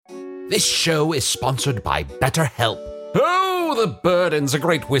This show is sponsored by BetterHelp. Oh, the burdens a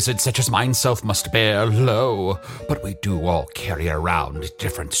great wizard such as myself must bear, lo. But we do all carry around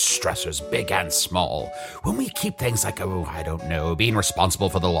different stressors, big and small. When we keep things like, being responsible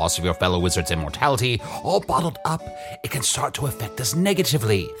for the loss of your fellow wizard's immortality, all bottled up, it can start to affect us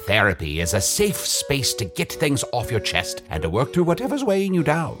negatively. Therapy is a safe space to get things off your chest and to work through whatever's weighing you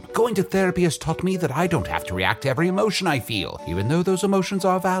down. Going to therapy has taught me that I don't have to react to every emotion I feel, even though those emotions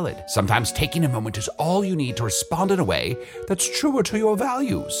are valid. Sometimes taking a moment is all you need to respond in a way that's truer to your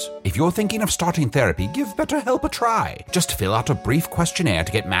values. If you're thinking of starting therapy, give BetterHelp a try. Just fill out a brief questionnaire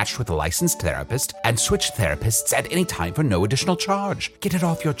to get matched with a licensed therapist and switch therapists at any time for no additional charge. Get it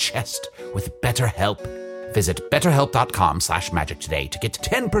off your chest with BetterHelp. Visit betterhelp.com/magic today to get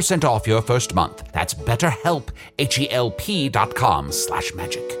 10% off your first month. That's BetterHelp,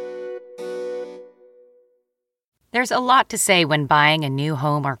 HELP.com/magic. There's a lot to say when buying a new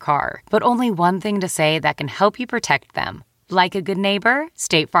home or car, but only one thing to say that can help you protect them. Like a good neighbor,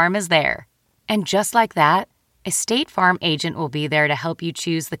 State Farm is there. And just like that, a State Farm agent will be there to help you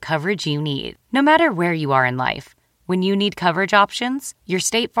choose the coverage you need, no matter where you are in life. When you need coverage options, your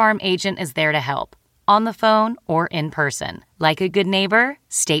State Farm agent is there to help, on the phone or in person. Like a good neighbor,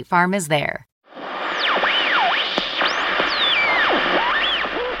 State Farm is there.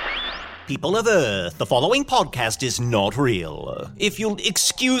 People of Earth, the following podcast is not real. If you'll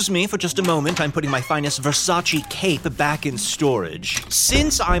excuse me for just a moment, I'm putting my finest Versace cape back in storage.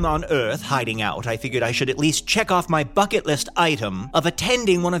 Since I'm on Earth hiding out, I figured I should at least check off my bucket list item of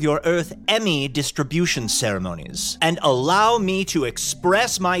attending one of your Earth Emmy distribution ceremonies. And allow me to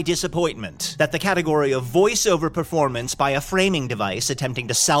express my disappointment that the category of voiceover performance by a framing device attempting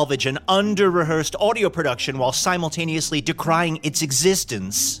to salvage an under-rehearsed audio production while simultaneously decrying its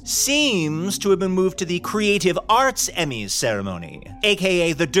existence seems to have been moved to the Creative Arts Emmys ceremony,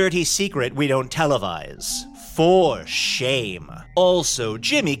 aka the dirty secret we don't televise. For shame. Also,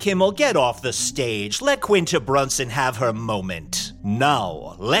 Jimmy Kimmel, get off the stage. Let Quinta Brunson have her moment.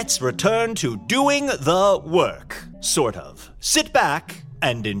 Now, let's return to doing the work. Sort of. Sit back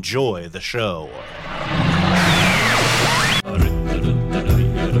and enjoy the show.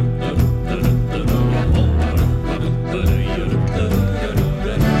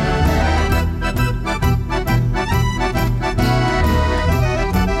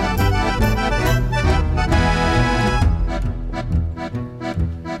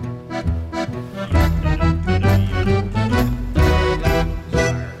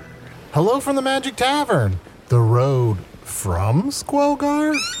 Hello from the Magic Tavern, the road from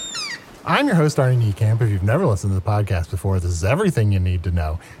Squelgar. I'm your host, Arnie Niekamp. If you've never listened to the podcast before, this is everything you need to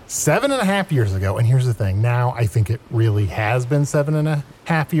know. 7.5 years ago, and here's the thing, now I think it really has been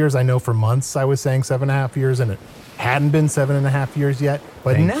 7.5 years. I know for months I was saying 7.5 years, and it hadn't been 7.5 years yet.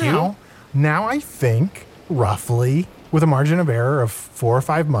 But now I think roughly, with a margin of error of 4 or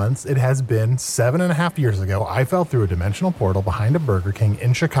 5 months, it has been 7.5 years ago, I fell through a dimensional portal behind a Burger King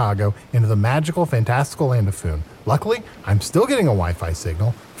in Chicago into the magical, fantastical land of Foon. Luckily, I'm still getting a Wi-Fi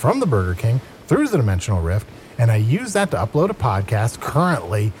signal from the Burger King through the dimensional rift, and I use that to upload a podcast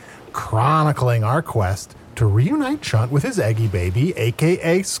currently chronicling our quest to reunite Chunt with his eggy baby,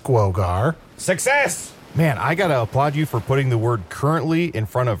 a.k.a. Squogar. Success! Man, I gotta applaud you for putting the word currently in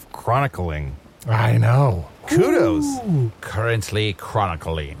front of chronicling. I know. Kudos. Ooh. Currently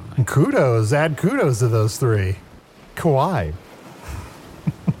chronicling. Kudos. Add kudos to those three. Kawaii.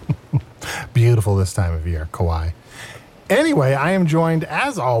 Beautiful this time of year, Kawaii. Anyway, I am joined,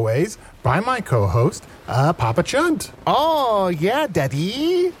 as always, by my co-host, Papa Chunt. Oh, yeah,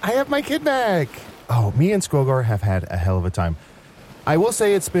 Daddy. I have my kid back. Oh, me and Squogar have had a hell of a time. I will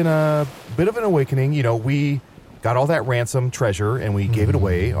say it's been a bit of an awakening. You know, we got all that ransom treasure and we gave it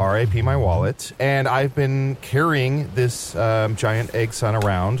away, R.I.P. my wallet. And I've been carrying this giant egg son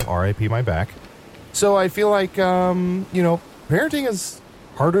around, R.I.P. my back. So I feel like, parenting is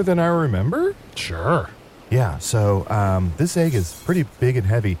harder than I remember. Sure. Yeah, so this egg is pretty big and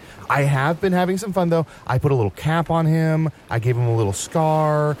heavy. I have been having some fun, though. I put a little cap on him. I gave him a little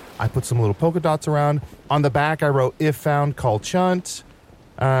scar. I put some little polka dots around. On the back, I wrote, "If found, call Chunt."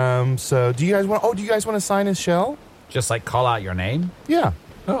 So do you guys want to sign his shell? Just like call out your name? Yeah.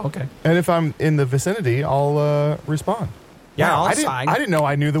 Oh, okay. And if I'm in the vicinity, I'll respond. Yeah, Wow, I'll sign. I didn't know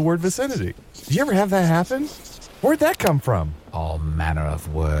I knew the word vicinity. Did you ever have that happen? Where'd that come from? All manner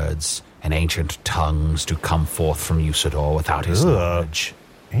of words and ancient tongues do come forth from Usador without his knowledge.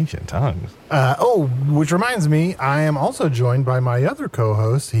 Ancient tongues. Which reminds me, I am also joined by my other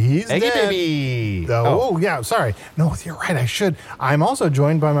co-host. He's Eggy dead. Baby. Yeah, sorry. No, you're right, I should. I'm also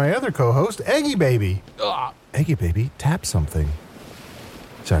joined by my other co-host, Eggy Baby. Eggy Baby, tap something.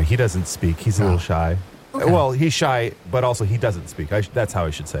 Sorry, he doesn't speak. He's a little shy. Okay. Well, he's shy, but also he doesn't speak. That's how I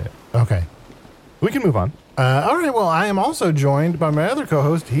should say it. Okay. We can move on. All right, well, I am also joined by my other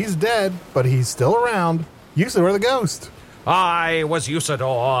co-host. He's dead, but he's still around. Usador the Ghost. I was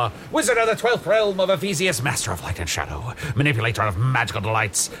Usador, wizard of the 12th realm of Ephesius, master of light and shadow, manipulator of magical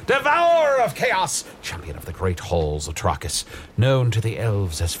delights, devourer of chaos, champion of the great halls of Trachis, known to the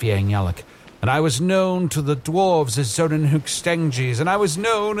elves as Fiangyalak, and I was known to the dwarves as Zonenhook Stenges, and I was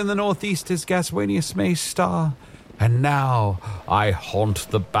known in the northeast as Gaswanius Maystar. And now I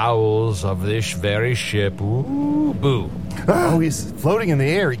haunt the bowels of this very ship. Ooh, boo. Oh, he's floating in the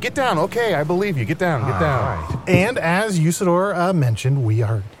air. Get down. Okay, I believe you. Get down. Get down. And as Usador mentioned, we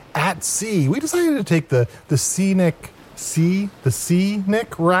are at sea. We decided to take the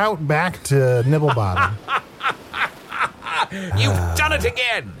scenic route back to Nibblebottom. You've done it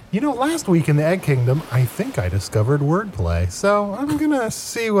again. You know, last week in the Egg Kingdom, I think I discovered wordplay. So I'm going to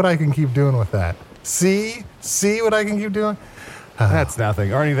see what I can keep doing with that. See what I can keep doing? That's nothing.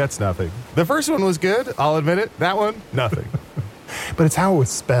 Arnie, that's nothing. The first one was good. I'll admit it. That one, nothing. But it's how it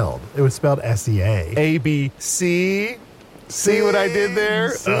was spelled. It was spelled S-E-A. A-B-C. See what I did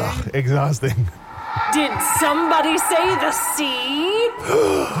there? Ugh, exhausting. Did somebody say the sea?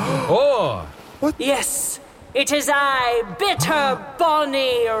 Oh. Yes, it is I, Bitter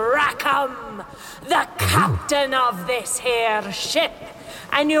Bonnie Rackham, the captain of this here ship.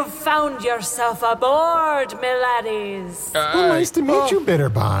 And you've found yourself aboard, my laddies. Well, nice to meet you, Bitter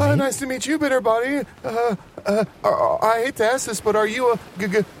Bonnie. Nice to meet you, Bitter Bonnie. I hate to ask this, but are you a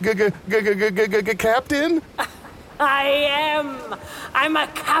captain? I am. I'm a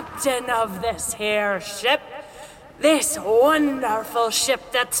captain of this here ship. This wonderful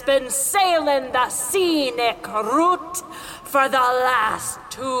ship that's been sailing the scenic route for the last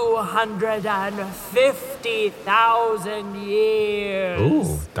 250,000 years.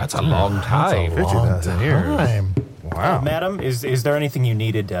 Ooh, that's a long time. 50,000 years. Time. Wow. Madam, is there anything you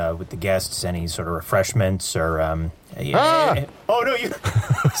needed with the guests? Any sort of refreshments or? Oh no, you.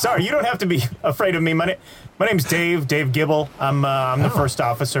 Sorry, you don't have to be afraid of me. My name's Dave Gibble. I'm the first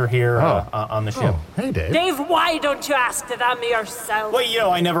officer here on the ship. Oh, hey, Dave. Dave, why don't you ask them yourself? Well, you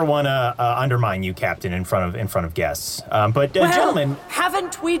know, I never want to undermine you, Captain, in front of guests. But Well, gentlemen,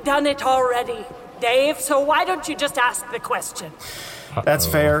 haven't we done it already, Dave? So why don't you just ask the question? that's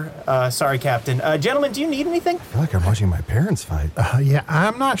fair. Sorry, Captain. Gentlemen, do you need anything? I feel like I'm watching my parents fight. Yeah,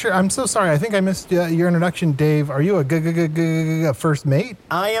 I'm not sure. I'm so sorry. I think I missed your introduction, Dave. Are you a first mate?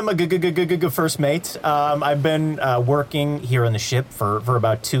 I am a first mate. I've been working here on the ship for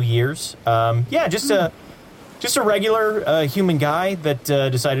about 2 years. Just a regular human guy that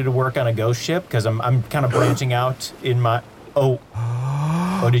decided to work on a ghost ship because I'm kind of branching out in my. Oh,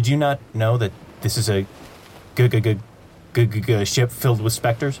 did you not know that this is a ship filled with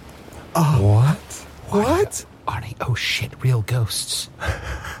specters? What? Arnie, oh shit, real ghosts.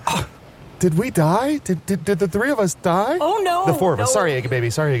 Did we die? Did the three of us die? Oh, no. The four of us. no. Sorry, Eggy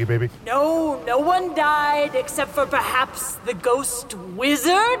Baby. No one died except for perhaps the ghost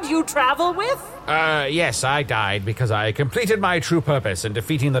wizard you travel with? Yes, I died because I completed my true purpose in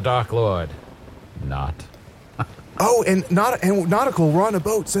defeating the Dark Lord. Not. Oh, and nautical, we're on a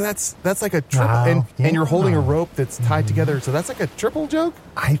boat, so that's like a triple, Wow, and you're holding a yeah. rope that's tied together, so that's like a triple joke?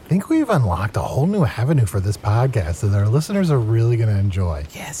 I think we've unlocked a whole new avenue for this podcast that our listeners are really going to enjoy.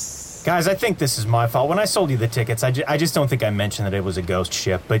 Yes. Guys, I think this is my fault. When I sold you the tickets, I just don't think I mentioned that it was a ghost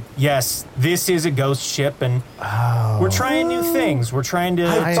ship. But yes, this is a ghost ship, and we're trying new things. We're trying to...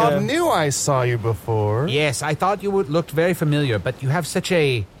 I knew I saw you before. Yes, I thought you looked very familiar, but you have such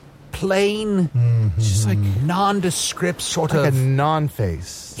a plain, just like nondescript sort Like of... a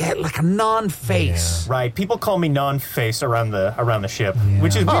non-face. Yeah, like a non-face. Right, people call me non-face around the ship,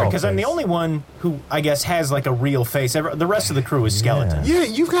 which is weird because I'm the only one who I guess has like a real face. The rest of the crew is skeletons. Yeah,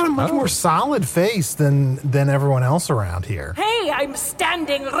 you've got a much more solid face than everyone else around here. Hey, I'm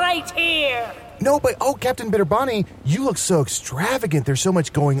standing right here. No, but Captain Bitter Bonnie, you look so extravagant. There's so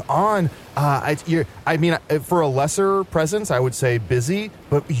much going on. For a lesser presence, I would say busy,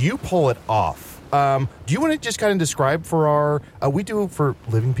 but you pull it off. Do you want to just kind of describe for our? We do for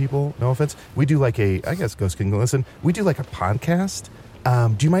living people. No offense. We do like I guess Ghost can listen. We do like a podcast.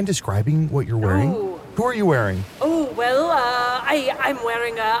 Do you mind describing what you're wearing? Oh. Who are you wearing? Oh, well, I'm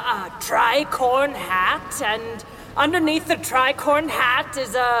wearing a tricorn hat, and underneath the tricorn hat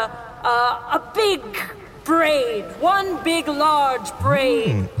is a big braid. One big, large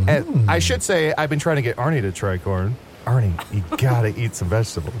braid. And I should say I've been trying to get Arnie to try corn. Arnie, you gotta eat some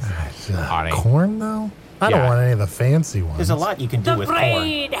vegetables. Arnie. Corn, though? I don't Yeah. want any of the fancy ones. There's a lot you can do The with corn.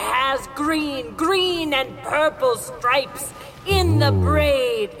 braid has green and purple stripes. in the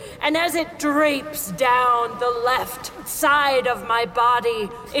braid, and as it drapes down the left side of my body,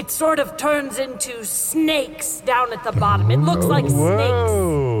 it sort of turns into snakes down at the bottom. It looks like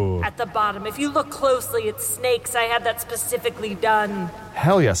snakes at the bottom. If you look closely, it's snakes. I had that specifically done.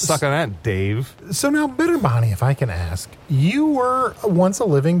 Hell yeah, suck on that, Dave. So now, Bitter Bonnie, if I can ask, you were once a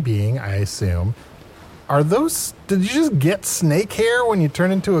living being, I assume. Did you just get snake hair when you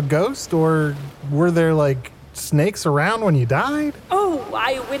turn into a ghost, or were there, like, snakes around when you died? Oh,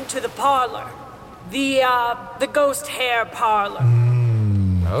 I went to the parlor. The ghost hair parlor.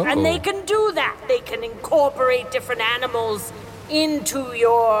 And they can do that. They can incorporate different animals into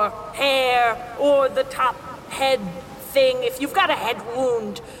your hair or the top head thing. If you've got a head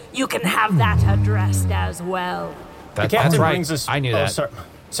wound, you can have that addressed as well. That's right. Brings us, I knew that. Sorry.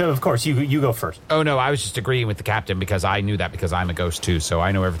 So, of course, you go first. Oh, no, I was just agreeing with the captain because I knew that because I'm a ghost, too, so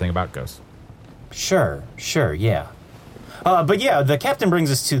I know everything about ghosts. Sure, yeah. But yeah, the captain brings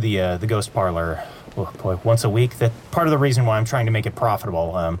us to the ghost parlor, once a week. That's part of the reason why I'm trying to make it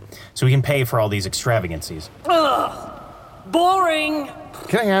profitable, so we can pay for all these extravagancies. Ugh, boring.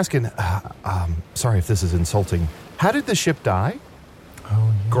 Can I ask, sorry if this is insulting, how did the ship die?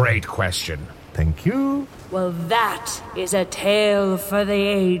 Great question. Thank you. Well, that is a tale for the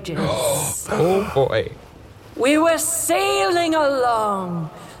ages. Oh, boy. We were sailing along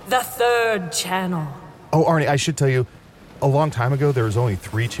the third channel. Oh, Arnie, I should tell you, a long time ago, there was only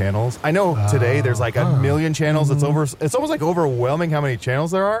 3 channels. I know today there's like a million channels. It's almost like overwhelming how many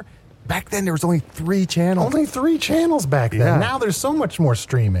channels there are. Back then, there was only 3 channels. Only 3 channels back then. Yeah. Now there's so much more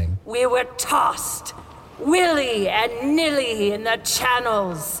streaming. We were tossed, willy and nilly in the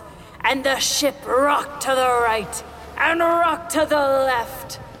channels, and the ship rocked to the right and rocked to the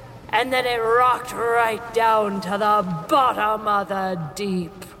left, and then it rocked right down to the bottom of the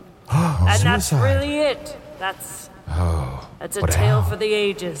deep. And that's Suicide. really it. That's a tale for the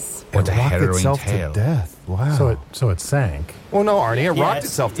ages. What a It rocked harrowing itself tale. to death. Wow. So it sank. Well, no, Arnie, it rocked it's-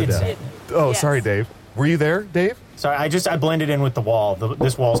 itself to it's- death. Oh, yes. sorry, Dave. Were you there, Dave? Sorry, I blended in with the wall.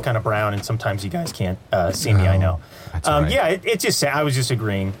 This wall's kind of brown, and sometimes you guys can't see me, I know. That's all right. Yeah, it just, I was just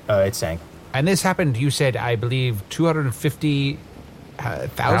agreeing. It sank. And this happened, you said, I believe,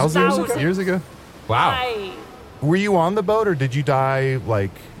 250,000 Years ago? Wow. Were you on the boat, or did you die, like,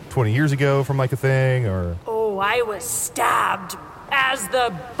 20 years ago from, like, a thing, or? I was stabbed as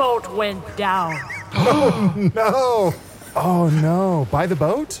the boat went down. No. Oh, no. By the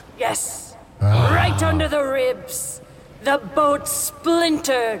boat? Yes, right under the ribs. The boat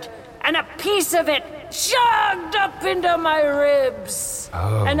splintered, and a piece of it chugged up into my ribs.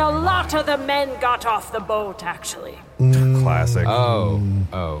 And a lot of the men got off the boat, actually. Classic. Oh.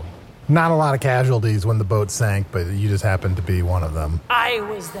 Not a lot of casualties when the boat sank, but you just happened to be one of them. I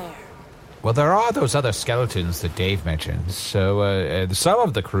was there. Well, there are those other skeletons that Dave mentioned, so some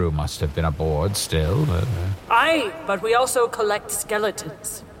of the crew must have been aboard still. But we also collect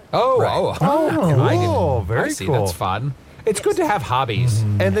skeletons. Oh, cool. Very I see, cool. that's fun. It's good to have hobbies.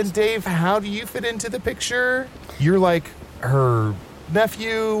 And then, Dave, how do you fit into the picture? You're like her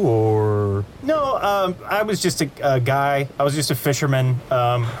nephew, or? No, I was just a guy. I was just a fisherman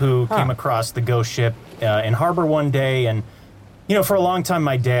who came across the ghost ship in harbor one day. And, you know, for a long time,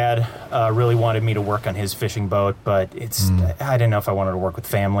 my dad really wanted me to work on his fishing boat. But I didn't know if I wanted to work with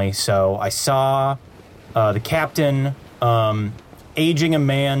family. So I saw the captain aging a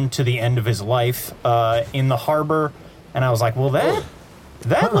man to the end of his life in the harbor. And I was like, well, that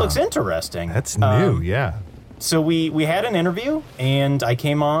looks interesting. That's new, yeah. So we had an interview, and I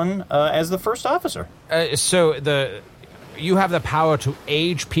came on as the first officer. So you have the power to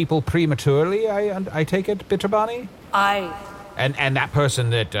age people prematurely, I take it, Bitterbonnie? And that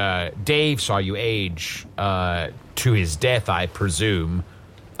person that Dave saw you age to his death, I presume,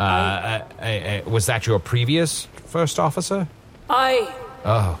 was that your previous first officer?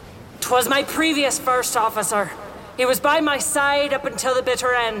 Oh. 'Twas my previous first officer. He was by my side up until the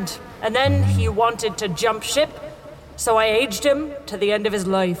bitter end, and then he wanted to jump ship, so I aged him to the end of his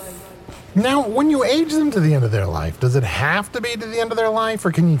life. Now, when you age them to the end of their life, does it have to be to the end of their life,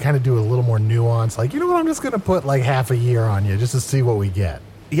 or can you kind of do a little more nuance? Like, you know what, I'm just going to put like half a year on you just to see what we get.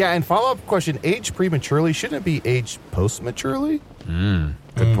 Yeah, and follow-up question, age prematurely, shouldn't it be aged post-maturely?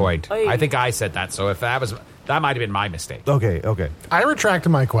 Good point. Oy. I think I said that, so if that might have been my mistake. Okay. I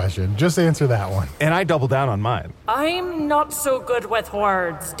retracted my question. Just answer that one. And I double down on mine. I'm not so good with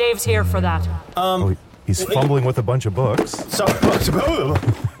words. Dave's here for that. He's fumbling with a bunch of books. So,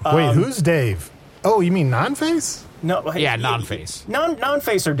 Wait, who's Dave? Oh, you mean Non-Face? No. Yeah, non-face.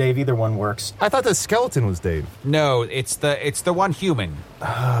 Non-face or Dave, either one works. I thought the skeleton was Dave. No, it's the one human.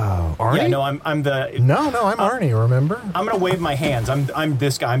 Oh, Arnie? Yeah, no, I'm the... No, I'm Arnie, remember? I'm going to wave my hands. I'm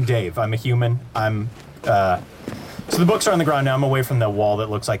this guy. I'm Dave. I'm a human. So the books are on the ground now. I'm away from the wall that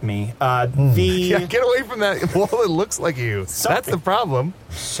looks like me. Yeah, get away from that wall that looks like you. Sorry. That's the problem.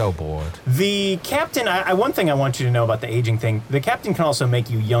 So bored. The captain, one thing I want you to know about the aging thing, the captain can also make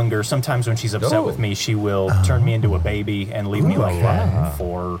you younger. Sometimes when she's upset with me, she will turn me into a baby and leave me like that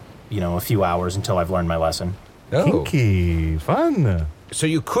for, a few hours until I've learned my lesson. Oh. Kinky. Fun. So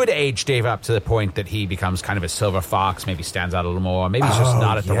you could age Dave up to the point that he becomes kind of a silver fox, maybe stands out a little more. Maybe he's just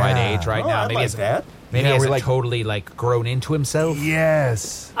not at the right age right now. Maybe like that. Maybe he hasn't totally grown into himself.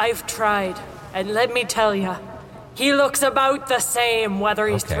 Yes. I've tried, and let me tell you, he looks about the same whether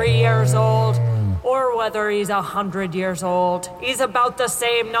he's 3 years old or whether he's 100 years old. He's about the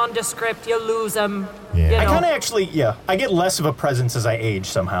same, nondescript. You lose him. Yeah. I kind of actually, I get less of a presence as I age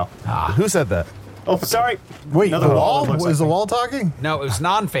somehow. Who said that? Oh, sorry. Wait, Another the wall? looks Was the like me. wall talking? No, it was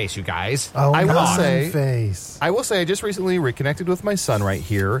non-face, you guys. Oh, I will say- face. I will say I just recently reconnected with my son right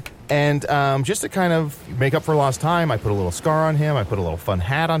here, and just to kind of make up for lost time, I put a little scar on him, I put a little fun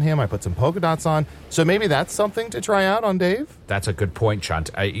hat on him, I put some polka dots on. So maybe that's something to try out on Dave? That's a good point,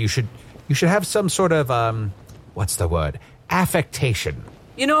 Chunt. You should have some sort of, what's the word? Affectation.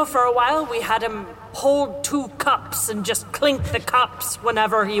 For a while we had him hold 2 cups and just clink the cups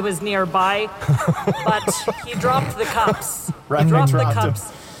whenever he was nearby. But he dropped the cups. Right, dropped the dropped him.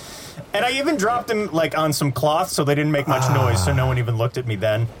 cups. And I even dropped him on some cloth so they didn't make much noise, so no one even looked at me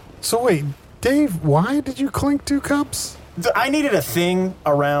then. So wait, Dave, why did you clink 2 cups? I needed a thing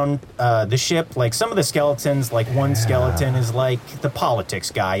around the ship. Like some of the skeletons, one skeleton is like the politics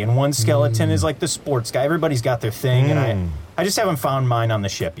guy, and one skeleton is like the sports guy. Everybody's got their thing, and I just haven't found mine on the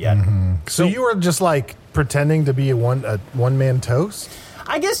ship yet. So you were just pretending to be a one-man toast?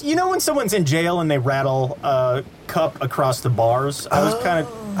 I guess, when someone's in jail and they rattle a cup across the bars, I was kind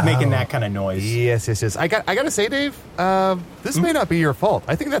of making that kind of noise. Yes. I got to say, Dave, this may not be your fault.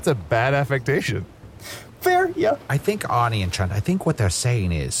 I think that's a bad affectation. Fair, yeah. I think Arnie and Chunt, I think what they're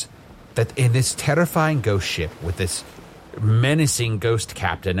saying is that in this terrifying ghost ship with this menacing ghost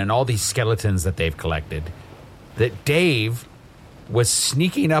captain and all these skeletons that they've collected, that Dave was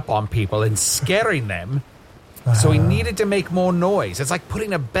sneaking up on people and scaring them, so he needed to make more noise. It's like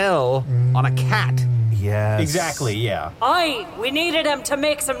putting a bell on a cat. Yes. Exactly, yeah. We needed him to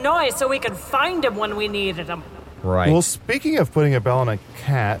make some noise so we could find him when we needed him. Right. Well, speaking of putting a bell on a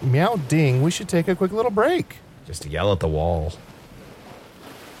cat, meow ding, we should take a quick little break. Just to yell at the wall.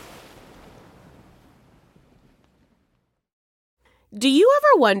 Do you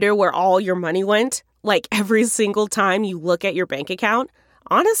ever wonder where all your money went? Like every single time you look at your bank account?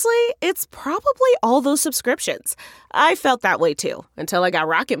 Honestly, it's probably all those subscriptions. I felt that way too, until I got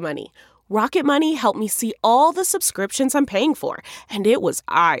Rocket Money. Rocket Money helped me see all the subscriptions I'm paying for, and it was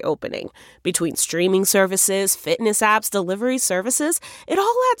eye-opening. Between streaming services, fitness apps, delivery services, it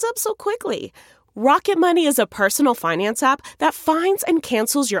all adds up so quickly. Rocket Money is a personal finance app that finds and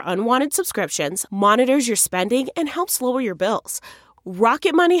cancels your unwanted subscriptions, monitors your spending, and helps lower your bills.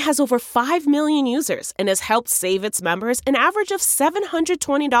 Rocket Money has over 5 million users and has helped save its members an average of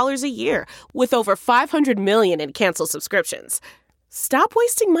 $720 a year, with over 500 million in canceled subscriptions. Stop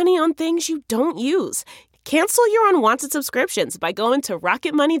wasting money on things you don't use. Cancel your unwanted subscriptions by going to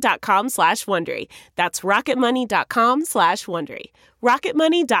rocketmoney.com/Wondery. That's rocketmoney.com/Wondery.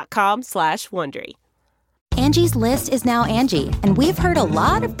 rocketmoney.com/Wondery. Angie's List is now Angie, and we've heard a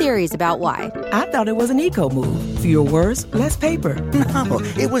lot of theories about why. I thought it was an eco move. Fewer words, less paper. No,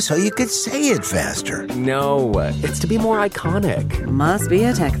 it was so you could say it faster. No, it's to be more iconic. Must be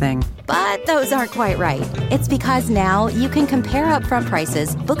a tech thing. But those aren't quite right. It's because now you can compare upfront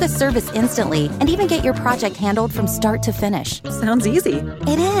prices, book a service instantly, and even get your project handled from start to finish. Sounds easy.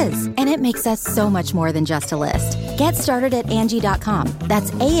 It is, and it makes us so much more than just a list. Get started at Angie.com.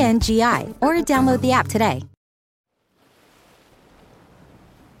 That's ANGI, or download the app today.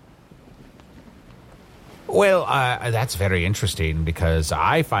 Well, that's very interesting because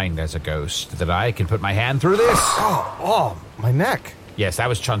I find as a ghost that I can put my hand through this. Oh, my neck. Yes, that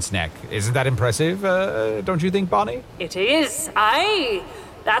was Chunt's neck. Isn't that impressive, don't you think, Bonnie? It is.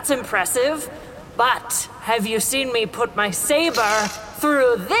 That's impressive. But have you seen me put my saber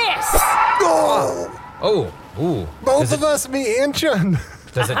through this? Oh, ooh. Both of us, me and Chun.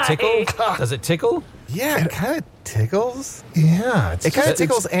 Does it tickle? Does it tickle? Yeah, it kind of tickles. Yeah. It kind of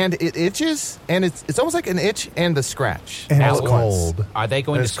tickles and it itches, and it's almost like an itch and a scratch. And all it's at once. cold. Are they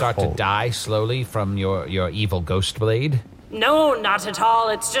going to It's start cold. to die slowly from your evil ghost blade? No, not at all.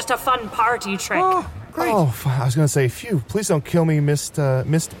 It's just a fun party trick. Great. Oh, I was going to say, phew, please don't kill me, Mist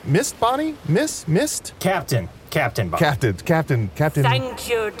Bonnie? Mist? Captain Bonnie. Captain. Thank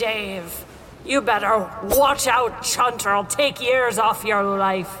you, Dave. You better watch out, Chunt, or I'll take years off your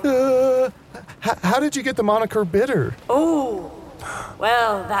life. How did you get the moniker Bitter? Oh,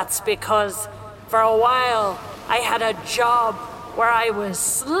 well, that's because for a while I had a job where I was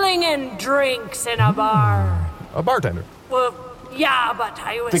slinging drinks in a bar. A bartender. Well, yeah, but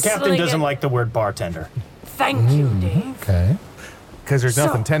I was The captain doesn't like the word bartender. Thank you, Dave. Okay. Because there's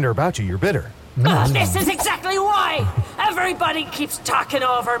nothing tender about you. You're bitter. This is exactly why. Everybody keeps talking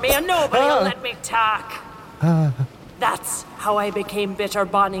over me and nobody will let me talk. That's how I became Bitter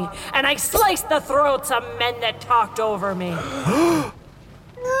Bonnie, and I sliced the throats of men that talked over me.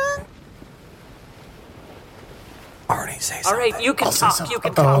 Arnie, say something. All right, you can talk. You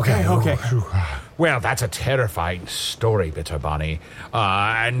can talk. Okay. Well, that's a terrifying story, Bitter Bonnie.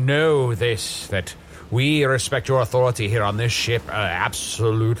 And know this, that we respect your authority here on this ship,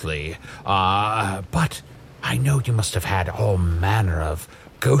 absolutely. But I know you must have had all manner of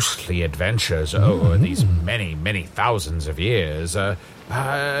ghostly adventures over these many, many thousands of years.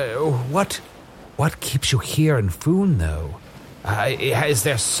 What keeps you here in Foon, though? Is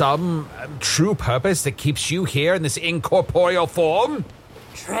there some true purpose that keeps you here in this incorporeal form?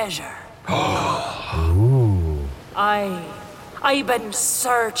 Treasure. Ooh. I've been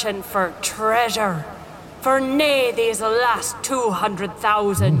searching for treasure for nae these last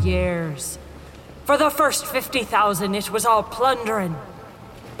 200,000 years. For the first 50,000, it was all plundering.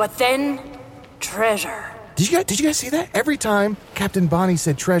 But then, treasure. Did you guys see that? Every time Captain Bonnie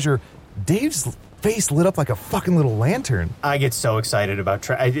said treasure, Dave's face lit up like a fucking little lantern. I get so excited about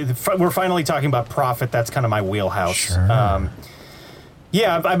we're finally talking about profit. That's kind of my wheelhouse. Sure.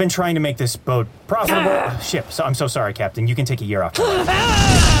 Yeah, I've been trying to make this boat profitable. Ship. So I'm so sorry, Captain. You can take a year off.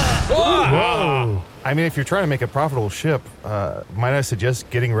 Whoa! I mean, if you're trying to make a profitable ship, might I suggest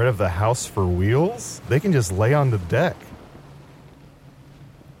getting rid of the house for wheels? They can just lay on the deck.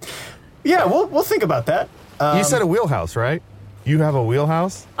 Yeah, we'll think about that. You said a wheelhouse, right? You have a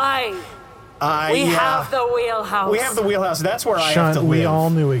wheelhouse? We have the wheelhouse. We have the wheelhouse. That's where I have to live. We all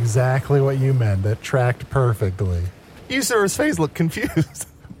knew exactly what you meant. That tracked perfectly. You saw his face look confused.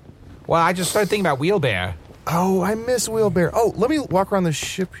 Well, I just started thinking about Wheelbear. Oh, I miss Wheelbear. Oh, let me walk around the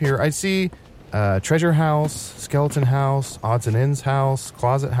ship here. I see treasure house, skeleton house, odds and ends house,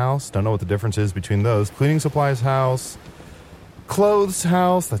 closet house. Don't know what the difference is between those. Cleaning supplies house, clothes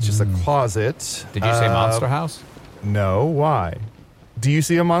house. That's just a closet. Did you say monster house? No. Why? Do you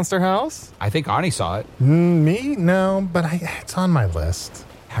see a monster house? I think Arnie saw it. Me? No, but it's on my list.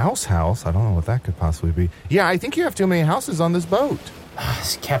 House? I don't know what that could possibly be. Yeah, I think you have too many houses on this boat.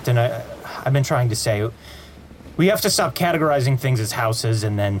 Captain, I've been trying to say, we have to stop categorizing things as houses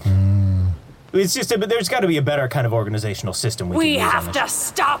and then... It's just, there's got to be a better kind of organizational system we have to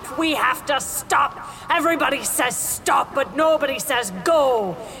stop. We have to stop. Everybody says stop, but nobody says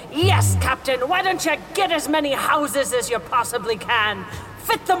go. Yes, Captain, why don't you get as many houses as you possibly can?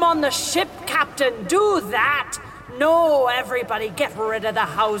 Fit them on the ship, Captain. Do that. No, everybody, get rid of the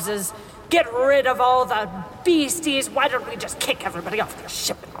houses. Get rid of all the beasties. Why don't we just kick everybody off the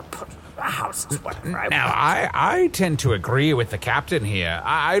ship and put houses whatever? Now, I tend to agree with the captain here.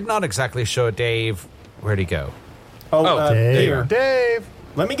 I'm not exactly sure, Dave. Where'd he go? Dave.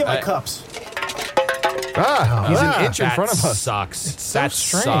 Let me get my cups. He's an inch in front of us. Sucks. That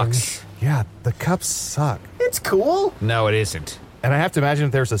sucks. Yeah, the cups suck. It's cool. No, it isn't. And I have to imagine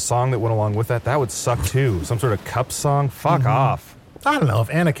if there's a song that went along with that, that would suck too. Some sort of cup song. Fuck off. I don't know if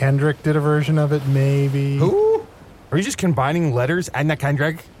Anna Kendrick did a version of it, maybe. Who? Are you just combining letters? Anna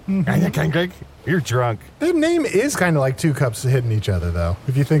Kendrick? Anna Kendrick? You're drunk. The name is kind of like two cups hitting each other, though,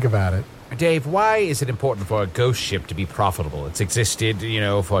 if you think about it. Dave, why is it important for a ghost ship to be profitable? It's existed,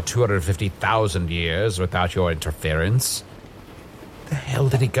 for 250,000 years without your interference. The hell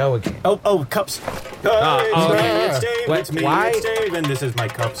did he go again? Oh, cups. It's Dave, it's me, it's Dave, and this is my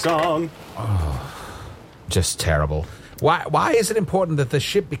cup song. Oh, just terrible. Why is it important that the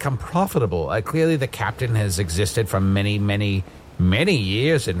ship become profitable? Clearly the captain has existed for many, many, many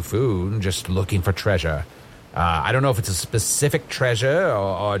years in Foon, just looking for treasure. I don't know if it's a specific treasure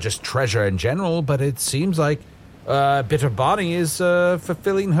or just treasure in general, but it seems like Bitter Bonnie is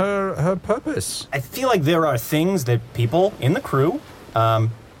fulfilling her purpose. I feel like there are things that people in the crew,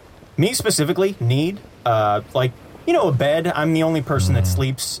 me specifically, need. A bed. I'm the only person that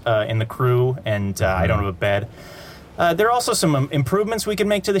sleeps in the crew, and I don't have a bed. There are also some improvements we can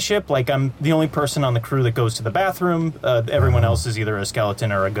make to the ship, like I'm the only person on the crew that goes to the bathroom. Everyone else is either a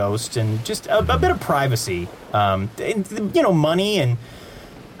skeleton or a ghost, and just a bit of privacy. Money and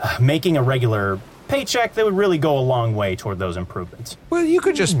making a regular paycheck that would really go a long way toward those improvements. Well, you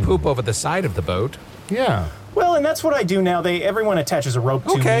could just poop over the side of the boat. Yeah. Well, and that's what I do now. Everyone attaches a rope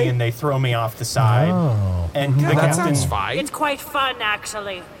to me and they throw me off the side. And the that captain. sounds fine. It's quite fun,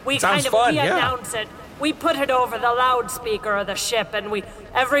 actually. We Sounds fun, yeah. announce it. We put it over the loudspeaker of the ship, and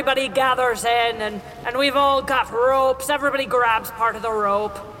everybody gathers in, and we've all got ropes. Everybody grabs part of the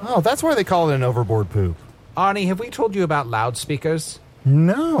rope. Oh, that's why they call it an overboard poop. Arnie, have we told you about loudspeakers?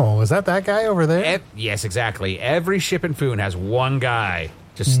 No. Is that guy over there? Yes, exactly. Every ship in Foon has one guy.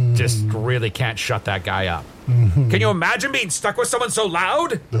 Just really can't shut that guy up. Can you imagine being stuck with someone so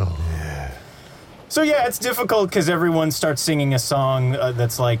loud? So yeah, it's difficult because everyone starts singing a song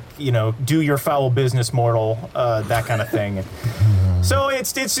that's like, do your foul business, mortal, that kind of thing. So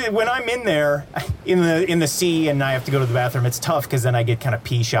it's when I'm in there in the sea and I have to go to the bathroom, it's tough because then I get kind of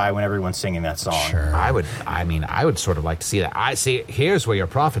pea shy when everyone's singing that song. Sure. I would sort of like to see that. I see. Here's where your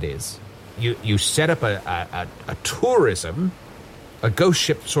profit is. You set up a tourism, a ghost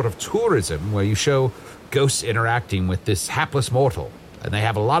ship sort of tourism where you show ghosts interacting with this hapless mortal. And they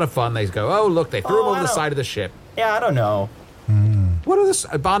have a lot of fun. They go, oh, look, they threw him over the side of the ship. Yeah, I don't know. What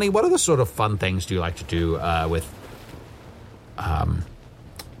are Bonnie, what are the sort of fun things do you like to do with...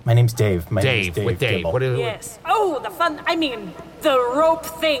 My name's Dave. Dave. Yes. Oh, the fun... the rope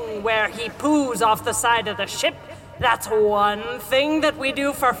thing where he poos off the side of the ship. That's one thing that we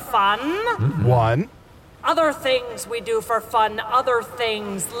do for fun. Mm-hmm. One. Other things we do for fun. Other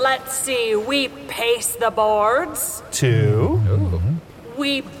things. Let's see. We pace the boards. 2. Ooh.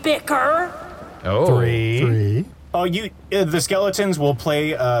 We bicker. 3. Oh, the skeletons will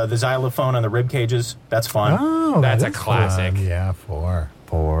play the xylophone on the rib cages. That's fun. Oh, that's a classic. Fun. Yeah, 4.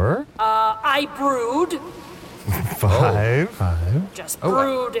 I brood. 5. Just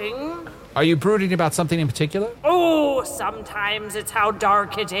brooding. Are you brooding about something in particular? Oh, sometimes it's how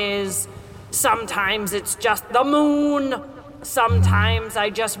dark it is. Sometimes it's just the moon. Sometimes I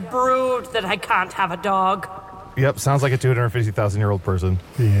just brood that I can't have a dog. Yep, sounds like a 250,000-year-old person.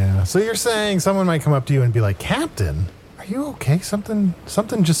 Yeah. So you're saying someone might come up to you and be like, Captain, are you okay? Something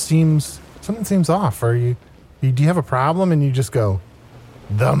seems off. Do you have a problem? And you just go,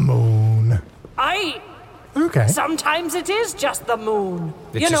 the moon. Okay. Sometimes it is just the moon.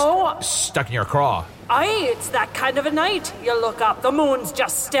 It's just stuck in your craw. It's that kind of a night. You look up, the moon's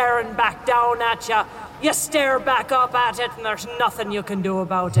just staring back down at you. You stare back up at it, and there's nothing you can do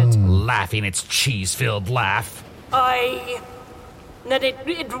about it. Laughing its cheese-filled laugh. Then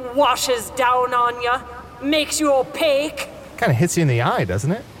it washes down on you, makes you opaque. Kind of hits you in the eye,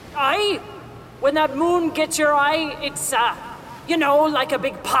 doesn't it? When that moon gets your eye, it's, like a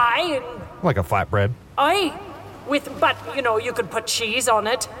big pie. And like a flatbread. but you could put cheese on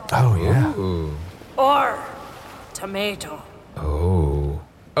it. Oh, yeah. Ooh. Or tomato. Oh,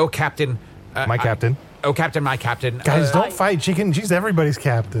 Captain. My captain. Captain, my captain. Guys, don't fight. She's everybody's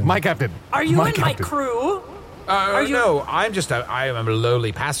captain. My captain. Are you in my crew? No, I am a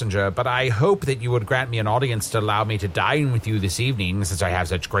lowly passenger, but I hope that you would grant me an audience to allow me to dine with you this evening, since I have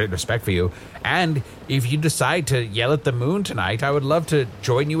such great respect for you. And if you decide to yell at the moon tonight, I would love to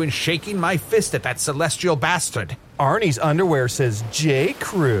join you in shaking my fist at that celestial bastard. Arnie's underwear says J.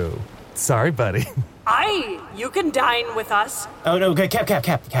 Crew. Sorry, buddy. You can dine with us. Oh, no,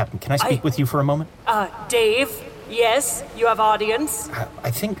 Captain, can I speak with you for a moment? Dave, yes, you have audience.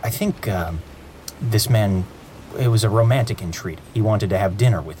 I think this man, it was a romantic entreaty. He wanted to have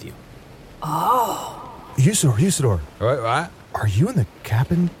dinner with you. Oh. Usador. What? Are you and the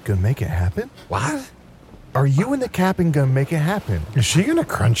captain gonna make it happen? What? Are you and the captain gonna make it happen? Is she gonna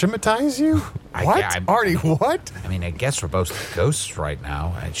crunchimatize you? What? Arnie, what? I guess we're both ghosts right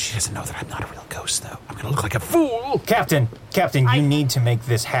now. And she doesn't know that I'm not a real ghost, though. I'm gonna look like a fool. Captain, you need to make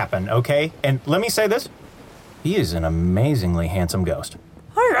this happen, okay? And let me say this. He is an amazingly handsome ghost.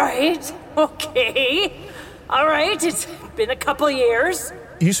 All right. Okay. All right. It's been a couple years.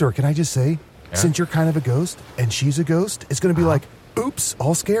 Usador, can I just say, since you're kind of a ghost and she's a ghost, it's gonna be like, oops,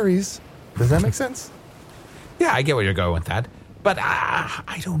 all scaries. Does that make sense? Yeah, I get where you're going with that, but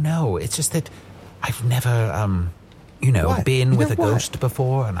I don't know. It's just that I've never, been with a ghost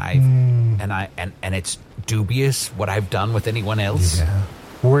before, and and it's dubious what I've done with anyone else. Yeah,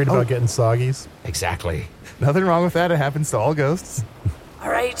 worried about getting soggies. Exactly. Nothing wrong with that. It happens to all ghosts. All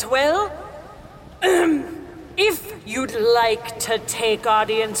right. Well, if you'd like to take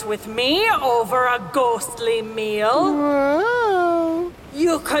audience with me over a ghostly meal. Whoa.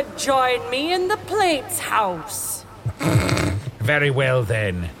 You could join me in the Plates house. Very well,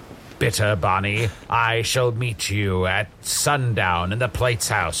 then. Bitter Bonnie, I shall meet you at sundown in the Plates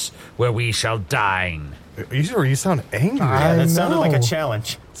house, where we shall dine. You sound angry. Yeah, that sounded like a know.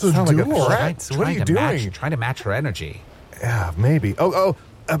 challenge. Sound like a duel. threat. What are you doing? Trying to match her energy. Yeah, maybe.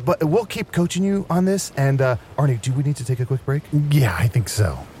 But we'll keep coaching you on this. And Arnie, do we need to take a quick break? Yeah, I think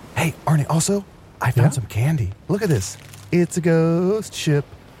so. Hey, Arnie, also, I found some candy. Look at this. It's a ghost ship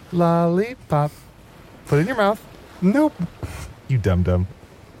lollipop. Put it in your mouth. Nope. You dum-dum.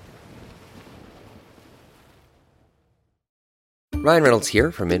 Ryan Reynolds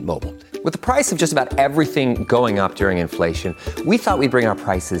here from Mint Mobile. With the price of just about everything going up during inflation, we thought we'd bring our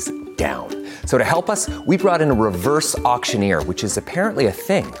prices down. So to help us, we brought in a reverse auctioneer, which is apparently a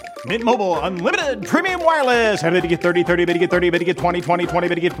thing. Mint Mobile Unlimited Premium Wireless. How to get 30, 30, bit to get 30, bit to get 20, 20, 20,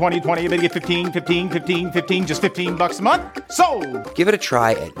 bit to get 20, 20, bit to get 15, 15, 15, 15, just $15 a month? Sold! Give it a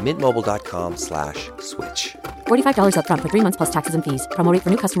try at mintmobile.com/switch. $45 up front for 3 months plus taxes and fees. Promo rate for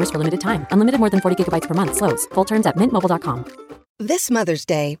new customers for limited time. Unlimited more than 40 gigabytes per month. Slows full terms at mintmobile.com. This Mother's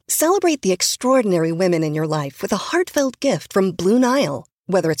Day, celebrate the extraordinary women in your life with a heartfelt gift from Blue Nile.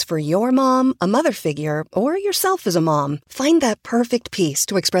 Whether it's for your mom, a mother figure, or yourself as a mom, find that perfect piece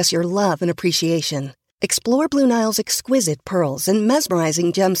to express your love and appreciation. Explore Blue Nile's exquisite pearls and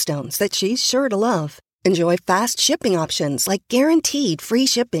mesmerizing gemstones that she's sure to love. Enjoy fast shipping options like guaranteed free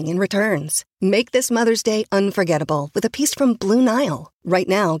shipping and returns. Make this Mother's Day unforgettable with a piece from Blue Nile. Right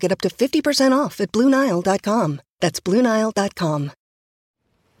now, get up to 50% off at BlueNile.com. That's BlueNile.com.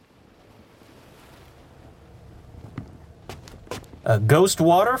 Ghost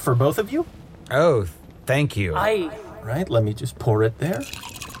water for both of you? Oh, thank you. Right, let me just pour it there.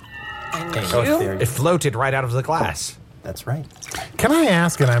 It floated right out of the glass. That's right. Can I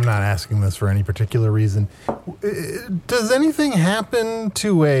ask, and I'm not asking this for any particular reason, does anything happen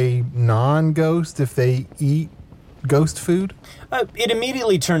to a non-ghost if they eat ghost food? It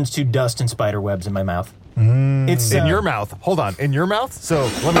immediately turns to dust and spider webs in my mouth. It's in your mouth. Hold on, in your mouth? So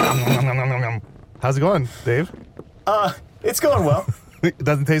let me... How's it going, Dave? It's going well. It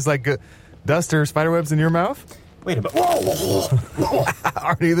doesn't taste like dust or spider webs in your mouth? Wait a minute. Whoa.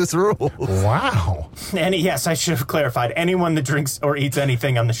 Arnie, this rule. Wow. And yes, I should have clarified. Anyone that drinks or eats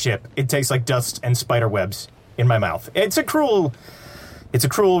anything on the ship, it tastes like dust and spider webs in my mouth. It's a cruel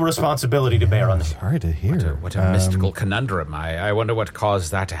responsibility to bear on the ship. Sorry to hear. What a mystical conundrum. I wonder what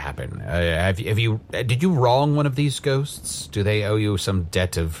caused that to happen. Did you wrong one of these ghosts? Do they owe you some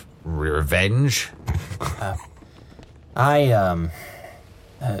debt of revenge?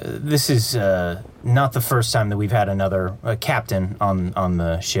 This is not the first time that we've had another captain on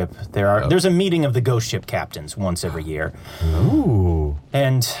the ship. There's a meeting of the ghost ship captains once every year. Ooh.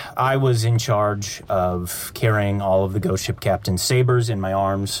 And I was in charge of carrying all of the ghost ship captains' sabers in my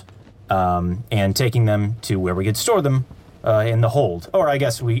arms and taking them to where we could store them in the hold. Or I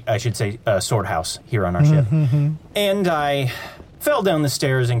guess I should say sword house here on our ship. And I fell down the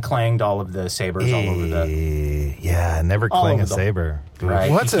stairs and clanged all of the sabers all over the... Yeah, never clang a saber. Right.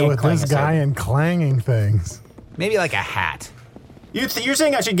 What's it with this guy and clanging things? Maybe like a hat. You're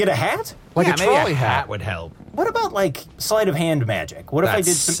saying I should get a hat? Like a trolley maybe a hat. hat would help. What about, like, sleight of hand magic? What if I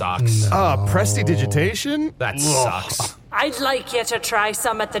did some... sucks. Prestidigitation? That sucks. I'd like you to try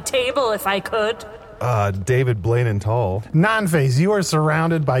some at the table if I could. David Blaine and Tall. Non-phase, you are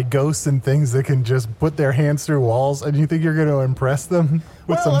surrounded by ghosts and things that can just put their hands through walls, and you think you're going to impress them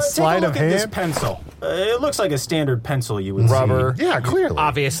with some sleight of take a look at hand? this pencil. It looks like a standard pencil you would Rubber. see. Yeah, clearly.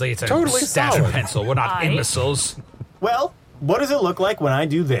 Obviously, it's a Totally standard solid. pencil. We're not imbeciles. Well, what does it look like when I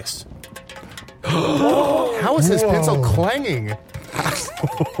do this? How is his pencil clanging?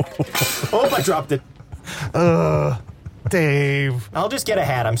 Oh, I dropped it. Dave. I'll just get a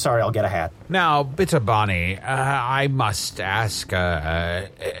hat. I'm sorry, I'll get a hat. Now, Bitter Bonnie, I must ask,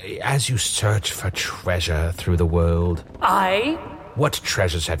 as you search for treasure through the world, what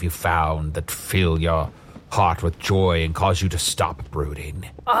treasures have you found that fill your heart with joy and cause you to stop brooding?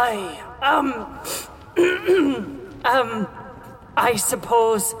 I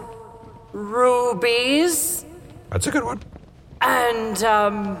suppose rubies That's a good one. and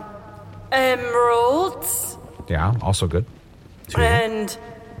emeralds Yeah, also good. and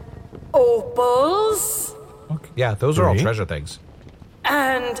opals, Okay. Yeah, those are all Three. treasure things.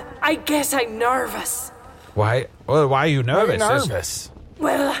 and I guess I'm nervous. Why? Well, why are you nervous? Nervous.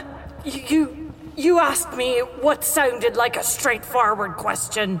 Well, you asked me what sounded like a straightforward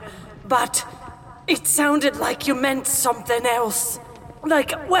question, but it sounded like you meant something else.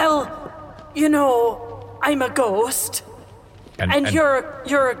 Like, well, you know, I'm a ghost, and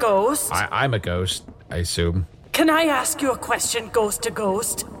you're a ghost. I'm a ghost, I assume. Can I ask you a question, ghost to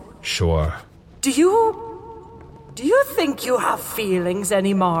ghost? Sure. Do you think you have feelings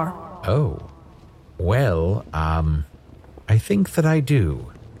anymore? Oh. Well, I think that I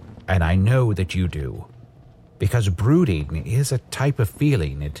do. And I know that you do. Because brooding is a type of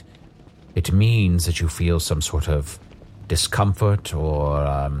feeling. It means that you feel some sort of discomfort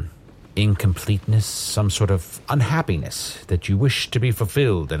or incompleteness, some sort of unhappiness that you wish to be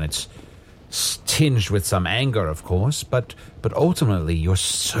fulfilled, and it's tinged with some anger, of course, but ultimately you're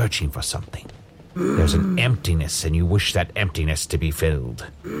searching for something. There's an emptiness, and you wish that emptiness to be filled.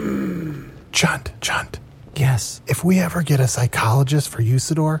 Chunt. Yes. If we ever get a psychologist for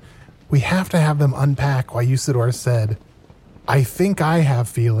Usador, we have to have them unpack why Usador said, I think I have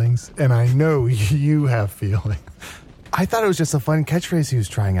feelings, and I know you have feelings. I thought it was just a fun catchphrase he was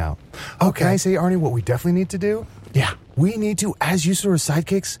trying out. Oh, can I say, Arnie, what we definitely need to do? Yeah. We need to, as Usador's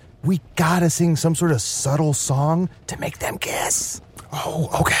sidekicks, we gotta sing some sort of subtle song to make them kiss. Oh,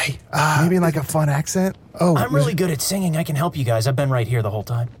 okay. Maybe in like a fun accent? Oh, I'm really good at singing. I can help you guys. I've been right here the whole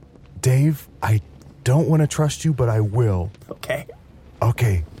time. Dave, I don't want to trust you, but I will. Okay.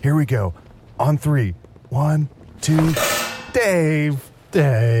 Okay, here we go. On 3. 1, 2, Dave.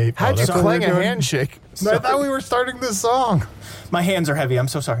 How'd you clang a handshake? I thought we were starting this song. My hands are heavy. I'm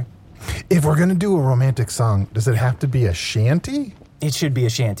so sorry. If we're going to do a romantic song, does it have to be a shanty? It should be a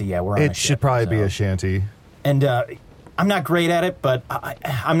shanty, yeah. We're on It should probably be a shanty. And I'm not great at it, but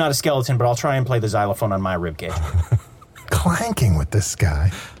I'm not a skeleton, but I'll try and play the xylophone on my ribcage. Clanking with this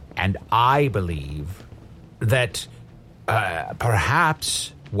guy. And I believe that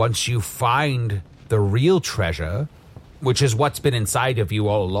perhaps once you find the real treasure, which is what's been inside of you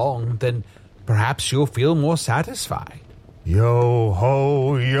all along, then perhaps you'll feel more satisfied. Yo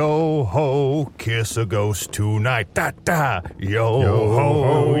ho, kiss a ghost tonight, da-da. Yo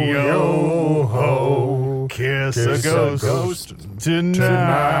ho, kiss a ghost tonight.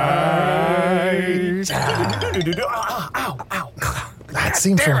 Ow. That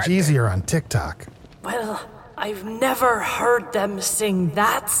seems much easier on TikTok. Well, I've never heard them sing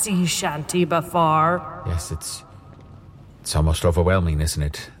that sea shanty before. Yes, it's almost overwhelming, isn't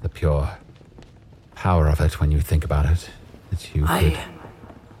it? The pure power of it when you think about it. That you could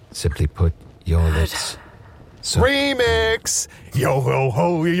simply put your lips... Remix! Yo ho,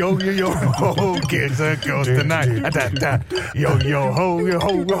 kiss a ghost tonight. Da-da. Yo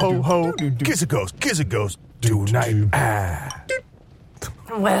ho, kiss a ghost tonight.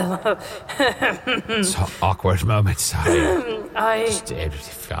 Well, so awkward moments.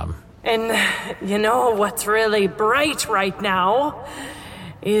 And you know what's really bright right now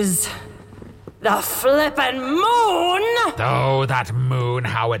is the flippin' moon! Oh, that moon,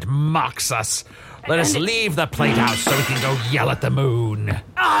 how it mocks us. Let us leave the plate house so we can go yell at the moon.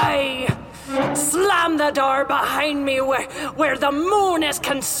 I slam the door behind me where the moon is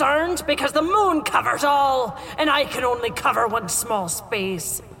concerned, because the moon covers all, and I can only cover one small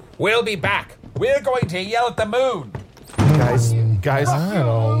space. We'll be back. We're going to yell at the moon. Guys, I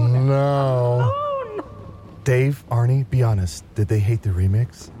don't know. Dave, Arnie, be honest. Did they hate the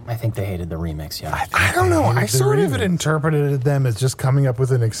remix? I think they hated the remix, yeah. I don't know. I sort of interpreted them as just coming up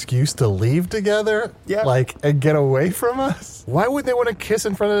with an excuse to leave together. Yeah. And get away from us. Why would they want to kiss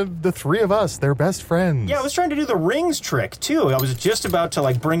in front of the three of us? They're best friends. Yeah, I was trying to do the rings trick, too. I was just about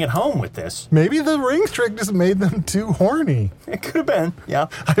to, bring it home with this. Maybe the rings trick just made them too horny. It could have been, yeah.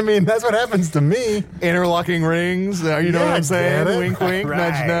 I mean, that's what happens to me. Interlocking rings, you know what I'm saying? Wink, wink,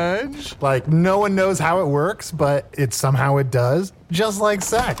 Right. nudge, nudge. No one knows how it works, but somehow it does, just like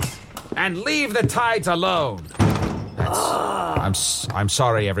sex. And leave the tides alone. I'm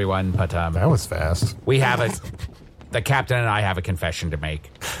sorry, everyone, but that was fast. We have the captain and I have a confession to make.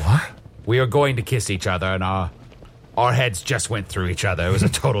 What? We are going to kiss each other, and our heads just went through each other. It was a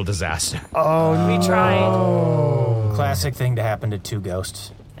total disaster. We tried. Classic thing to happen to two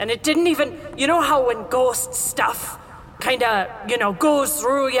ghosts. And it didn't even... You know how when ghost stuff kind of, goes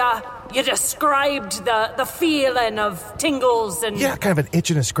through ya, you described the feeling of tingles and... Yeah, kind of an itch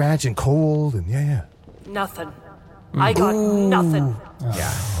and a scratch and cold and yeah. Nothing. I got nothing.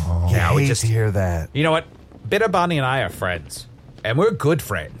 Yeah, we just hear that. You know what? Bitter Bonnie and I are friends, and we're good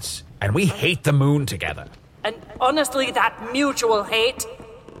friends, and we hate the moon together. And honestly, that mutual hate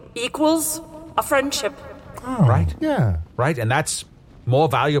equals a friendship. Oh, right? Yeah. Right, and that's more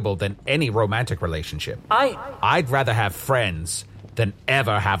valuable than any romantic relationship. I'd rather have friends than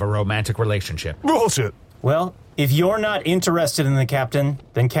ever have a romantic relationship. Bullshit. Well, if you're not interested in the captain,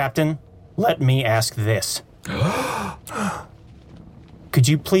 then Captain, let me ask this. Could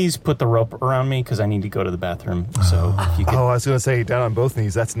you please put the rope around me? Because I need to go to the bathroom. So if you could... I was going to say, down on both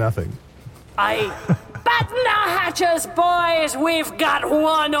knees, that's nothing. Batten the hatches, boys! We've got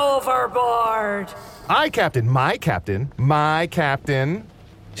one overboard! My captain.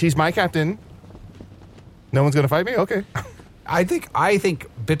 She's my captain. No one's going to fight me? Okay. I think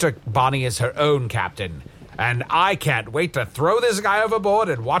Bitter Bonnie is her own captain, And I can't wait to throw this guy overboard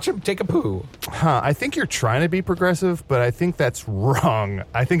and watch him take a poo. I think you're trying to be progressive, but I think that's wrong.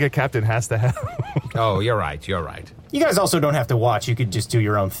 I think a captain has to have... Oh, you're right. You guys also don't have to watch. You could just do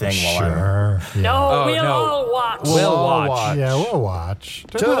your own thing while I'm... Yeah. No, we'll all watch. We'll watch. Yeah, we'll watch.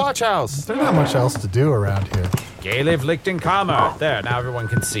 To the watch house. There's not much else to do around here. Galev Lichten Kammer. There, now everyone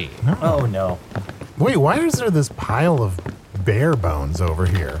can see. Oh, no. Wait, why is there this pile of bear bones over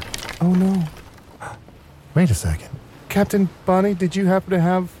here? Oh, no. Wait a second. Captain Bonnie, did you happen to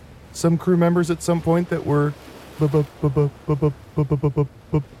have some crew members at some point that were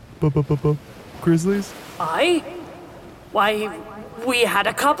grizzlies? Why, we had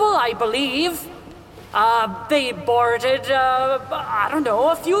a couple, I believe. They boarded,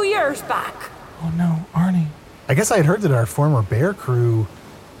 a few years back. Oh no, Arnie. I guess I had heard that our former bear crew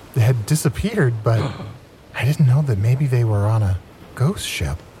had disappeared, but I didn't know that maybe they were on a ghost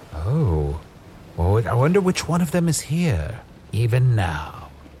ship. Oh. Well, I wonder which one of them is here, even now.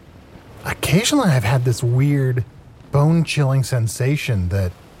 Occasionally I've had this weird, bone-chilling sensation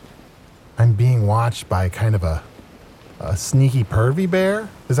that I'm being watched by kind of a sneaky, pervy bear.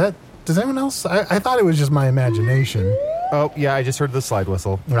 Does anyone else? I thought it was just my imagination. Oh, yeah, I just heard the slide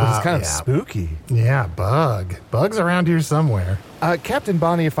whistle. It's kind of spooky. Yeah, Bug's around here somewhere. Captain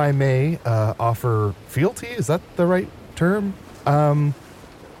Bonnie, if I may offer fealty, is that the right term?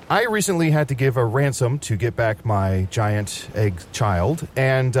 I recently had to give a ransom to get back my giant egg child,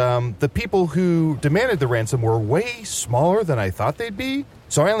 and the people who demanded the ransom were way smaller than I thought they'd be,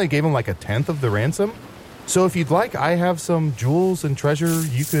 so I only gave them like a tenth of the ransom. So if you'd like, I have some jewels and treasure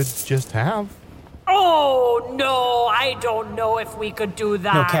you could just have. Oh, no, I don't know if we could do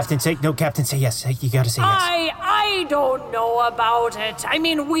that. No, Captain, say yes. You gotta say yes. I don't know about it. I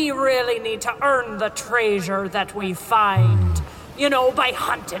mean, we really need to earn the treasure that we find. By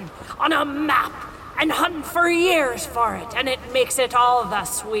hunting on a map and hunting for years for it, and it makes it all the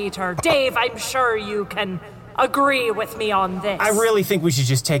sweeter. Dave, I'm sure you can agree with me on this. I really think we should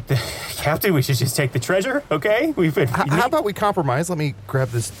just take the... Captain, we should just take the treasure, okay? How about we compromise? Let me grab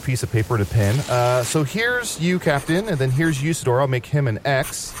this piece of paper and a pen. So here's you, Captain, and then here's Usador. I'll make him an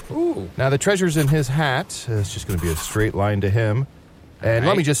X. Ooh. Now, the treasure's in his hat. It's just going to be a straight line to him. And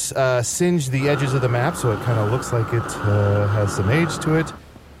let me just singe the edges of the map so it kind of looks like it has some age to it.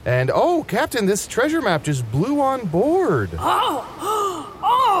 And, Captain, this treasure map just blew on board. Oh,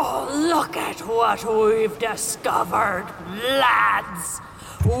 look at what we've discovered, lads.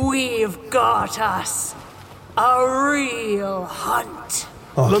 We've got us a real hunt.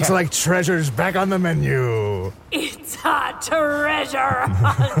 Looks like treasure's back on the menu. It's a treasure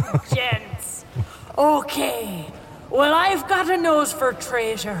hunt, gents. Okay. Well, I've got a nose for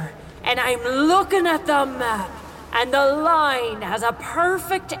treasure, and I'm looking at the map, and the line has a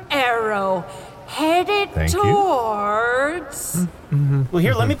perfect arrow headed towards... Well,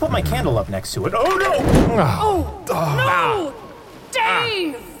 here, let me put my candle up next to it. Oh, no! No!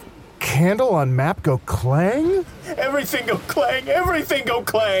 Dave! Candle on map go clang? Everything go clang! Everything go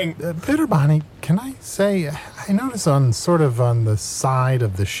clang! Bitter Bonnie, can I say, I notice on the side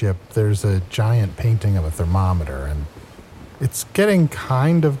of the ship, there's a giant painting of a thermometer, and it's getting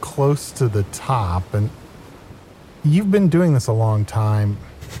kind of close to the top, and you've been doing this a long time.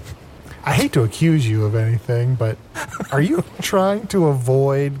 I hate to accuse you of anything, but are you trying to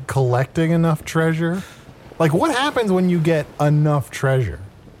avoid collecting enough treasure? Like, what happens when you get enough treasure?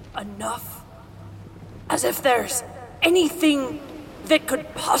 Enough? As if there's anything that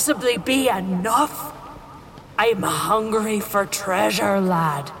could possibly be enough? I'm hungry for treasure,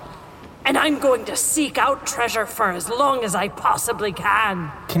 lad. And I'm going to seek out treasure for as long as I possibly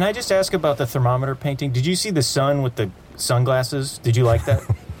can. Can I just ask about the thermometer painting? Did you see the sun with the sunglasses? Did you like that?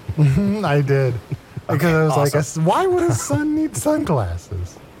 I did. Because I was like, why would a sun need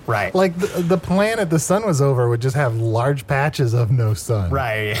sunglasses? Right. Like, the planet the sun was over would just have large patches of no sun.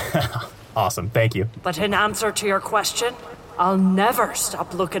 Right. Awesome. Thank you. But in answer to your question, I'll never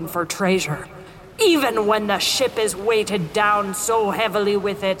stop looking for treasure. Even when the ship is weighted down so heavily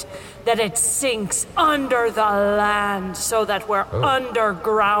with it that it sinks under the land so that we're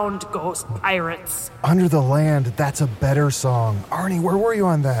underground ghost pirates. Under the Land, that's a better song. Arnie, where were you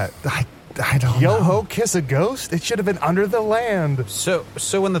on that? I don't know. Yo-ho, kiss a ghost? It should have been Under the Land. So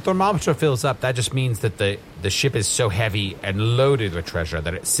when the thermometer fills up, that just means that the ship is so heavy and loaded with treasure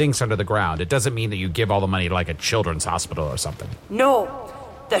that it sinks under the ground. It doesn't mean that you give all the money to like a children's hospital or something. No.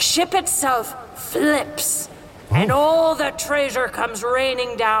 The ship itself flips, and all the treasure comes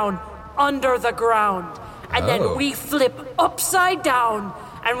raining down under the ground. And then we flip upside down,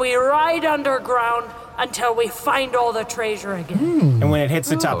 and we ride underground until we find all the treasure again. And when it hits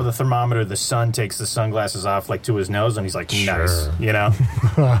the top of the thermometer, the sun takes the sunglasses off like to his nose, and he's like, nice, you know?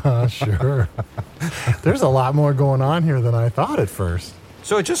 Sure. There's a lot more going on here than I thought at first.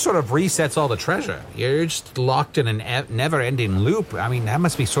 So it just sort of resets all the treasure. You're just locked in a never-ending loop. I mean, that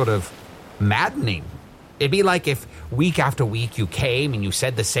must be sort of maddening. It'd be like if week after week you came and you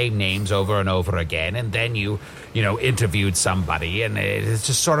said the same names over and over again, and then you interviewed somebody, and it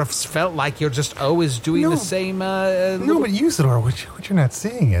just sort of felt like you're just always doing the same. No, but Usador, what you're not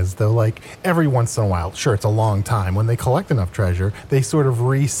seeing is, though, like, every once in a while, sure, it's a long time, when they collect enough treasure, they sort of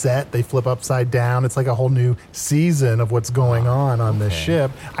reset, they flip upside down. It's like a whole new season of what's going on this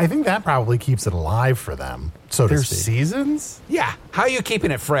ship. I think that probably keeps it alive for them, so to speak. There's seasons? Yeah. How are you keeping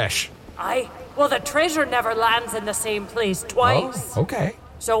it fresh? Well, the treasure never lands in the same place twice. Oh, okay.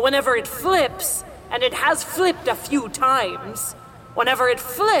 So whenever it flips, and it has flipped a few times, whenever it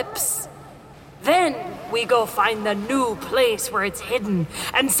flips, then we go find the new place where it's hidden.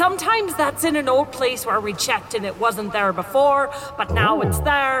 And sometimes that's in an old place where we checked and it wasn't there before, but now it's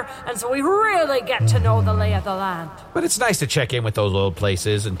there, and so we really get to know the lay of the land. But it's nice to check in with those old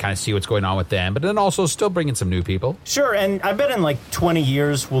places and kind of see what's going on with them, but then also still bring in some new people. Sure, and I bet in like 20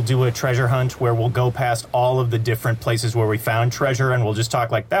 years we'll do a treasure hunt where we'll go past all of the different places where we found treasure, and we'll just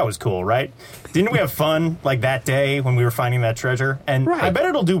talk like, that was cool, right? Didn't we have fun like that day when we were finding that treasure? And I bet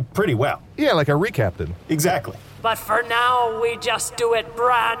it'll do pretty well. Yeah, like a recaptain. Exactly. But for now, we just do it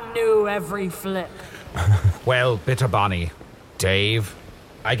brand new every flip. Well, Bitter Bonnie, Dave,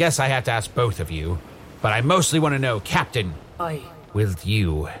 I guess I have to ask both of you, but I mostly want to know, Captain, will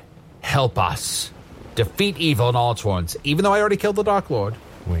you help us defeat evil in all its forms, even though I already killed the Dark Lord?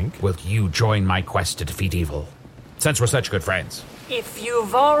 Wink. Will you join my quest to defeat evil, since we're such good friends? If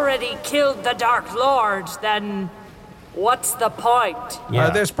you've already killed the Dark Lord, then what's the point?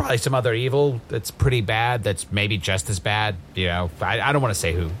 There's probably some other evil that's pretty bad, that's maybe just as bad. I don't want to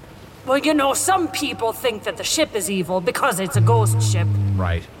say who. Well, some people think that the ship is evil because it's a ghost ship.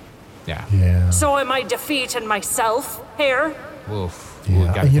 Right. Yeah. So am I defeating myself here? Oof.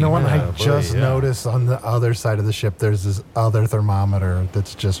 Yeah. You know what? I just noticed on the other side of the ship, there's this other thermometer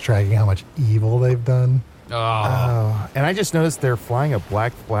that's just tracking how much evil they've done. Oh. And I just noticed they're flying a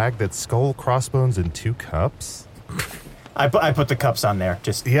black flag that's skull, crossbones, and 2 cups. I put the cups on there.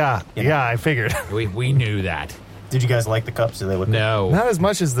 Just Yeah, I figured. We knew that. Did you guys like the cups? Did they look No. Not as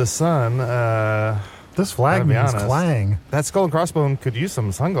much as the sun. This flag means clang. That skull and crossbone could use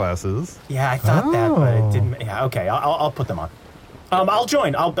some sunglasses. Yeah, I thought that, but it didn't. Yeah, okay, I'll put them on. I'll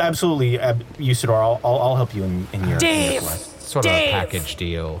join. I'll absolutely, Usador, I'll help you in your... Dave! Sort of a package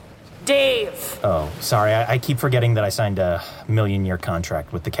deal. Dave! Oh, sorry. I keep forgetting that I signed a 1,000,000-year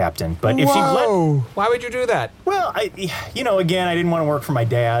contract with the captain. But if you let... Why would you do that? Well, again, I didn't want to work for my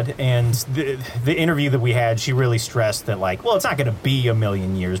dad, and the interview that we had, she really stressed that, it's not going to be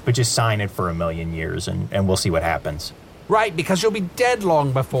 1,000,000 years, but just sign it for 1,000,000 years, and we'll see what happens. Right, because you'll be dead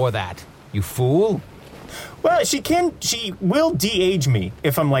long before that, you fool. Well, she will de-age me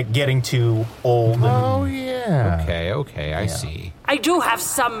if I'm, getting too old. Oh, yeah. Okay, I see. I do have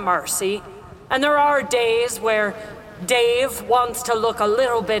some mercy, and there are days where Dave wants to look a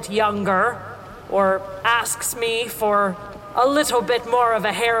little bit younger, or asks me for a little bit more of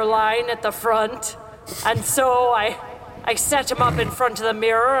a hairline at the front, and so I set him up in front of the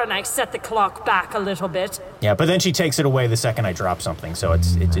mirror, and I set the clock back a little bit. Yeah, but then she takes it away the second I drop something, so it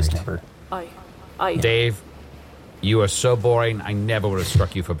just never... Dave, you are so boring, I never would have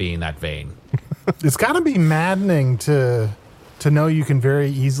struck you for being that vain. It's got to be maddening to know you can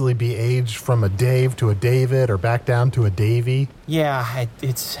very easily be aged from a Dave to a David or back down to a Davy. Yeah,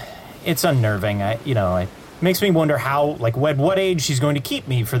 it's unnerving. It makes me wonder how, what age she's going to keep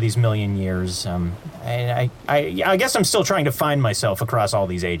me for these 1,000,000 years. I guess I'm still trying to find myself across all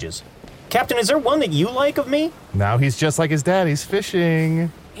these ages. Captain, is there one that you like of me? Now he's just like his dad. He's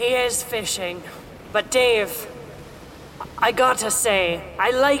fishing. He is fishing. But Dave, I gotta say,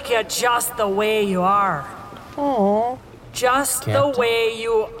 I like you just the way you are. Aww. Just Captain. The way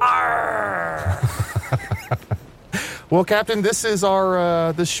you are. Well, Captain, this is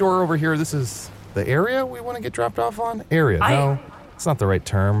our, this shore over here. This is the area we want to get dropped off on? Area. No, it's not the right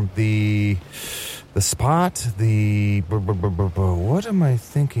term. The spot, what am I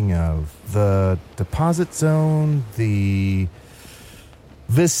thinking of? The deposit zone, the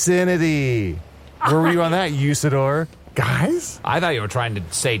vicinity. Where were you on that, Usador? Guys? I thought you were trying to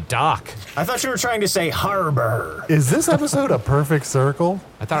say dock. I thought you were trying to say harbor. Is this episode a perfect circle?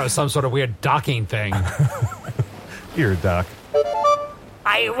 I thought it was some sort of weird docking thing. You're a dock.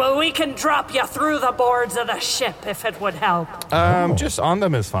 Well, we can drop you through the boards of the ship if it would help. Just on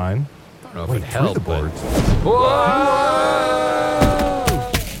them is fine. don't know if Wait, it helped, the but... boards. Whoa!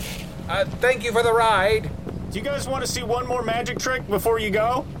 Thank you for the ride. Do you guys want to see one more magic trick before you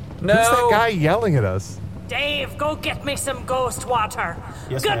go? No. Who's that guy yelling at us? Dave, go get me some ghost water.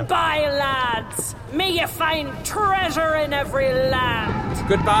 Yes, ma'am. Goodbye, lads. May you find treasure in every land.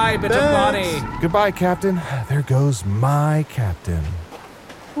 Goodbye, Bitter Bonnie. Goodbye, Captain. There goes my captain.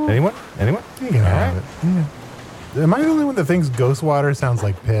 Anyone? Anyone? You can have it. Yeah. Am I the only one that thinks ghost water sounds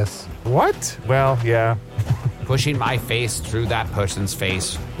like piss? What? Well, yeah. Pushing my face through that person's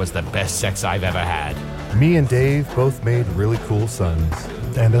face was the best sex I've ever had. Me and Dave both made really cool sons.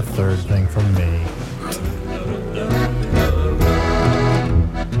 And a third thing from me.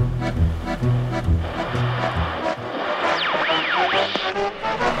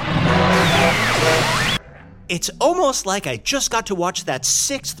 It's almost like I just got to watch that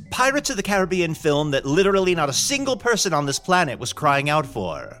 6th Pirates of the Caribbean film that literally not a single person on this planet was crying out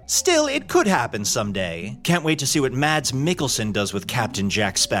for. Still, it could happen someday. Can't wait to see what Mads Mikkelsen does with Captain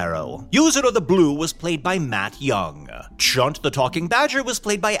Jack Sparrow. User of the Blue was played by Matt Young. Chunt the Talking Badger was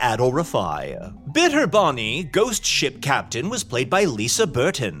played by Adol Rafai. Bitter Bonnie, Ghost Ship Captain, was played by Lisa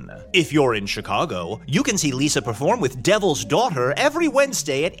Burton. If you're in Chicago, you can see Lisa perform with Devil's Daughter every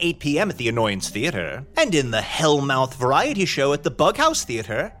Wednesday at 8 p.m. at the Annoyance Theater, and in the Hellmouth Variety Show at the Bughouse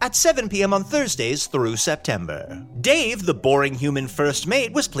Theater at 7 p.m. on Thursdays through September. Dave, the Boring Human First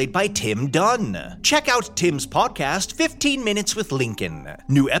Mate, was played by Tim Dunn. Check out Tim's podcast, 15 Minutes with Lincoln.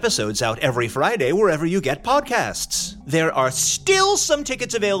 New episodes out every Friday wherever you get podcasts. There are still some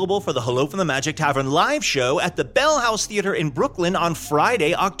tickets available for the Hello from the Magic Tavern live show at the Bell House Theater in Brooklyn on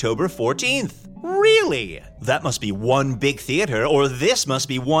Friday, October 14th. Really? That must be one big theater, or this must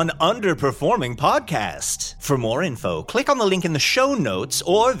be one underperforming podcast. For more info, click on the link in the show notes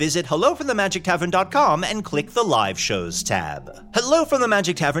or visit hellofromthemagictavern.com and click the Live Shows tab. Hello from the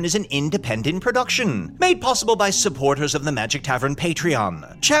Magic Tavern is an independent production, made possible by supporters of the Magic Tavern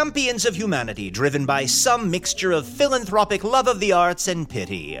Patreon, champions of humanity driven by some mixture of philanthropic love of the arts and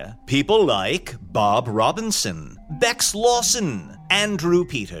pity. People like Bob Robinson, Bex Lawson, Andrew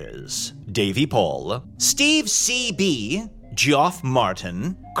Peters, Davy Paul, Steve C.B., Geoff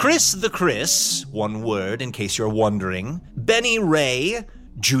Martin, Chris the Chris, one word in case you're wondering, Benny Ray,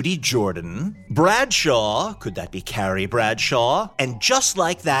 Judy Jordan, Bradshaw, could that be Carrie Bradshaw? And just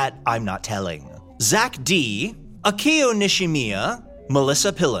like that, I'm not telling. Zach D., Akio Nishimiya,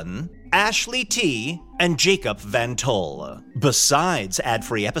 Melissa Pillen, Ashley T., and Jacob Van Toll. Besides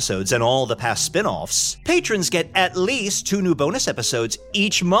ad-free episodes and all the past spin-offs, patrons get at least 2 new bonus episodes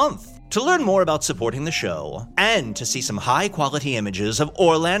each month. To learn more about supporting the show, and to see some high-quality images of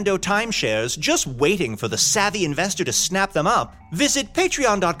Orlando timeshares just waiting for the savvy investor to snap them up, visit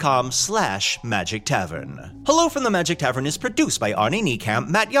patreon.com/Magic Tavern. Hello from the Magic Tavern is produced by Arnie Niekamp,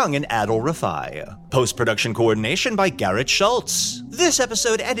 Matt Young, and Adol Rafai. Post-production coordination by Garrett Schultz. This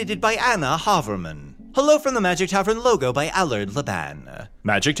episode edited by Anna Haverman. Hello from the Magic Tavern logo by Allard Laban.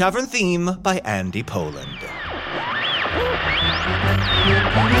 Magic Tavern theme by Andy Poland.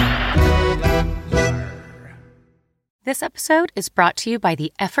 This episode is brought to you by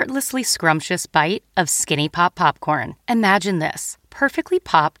the effortlessly scrumptious bite of Skinny Pop Popcorn. Imagine this: perfectly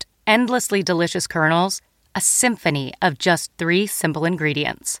popped, endlessly delicious kernels, a symphony of just 3 simple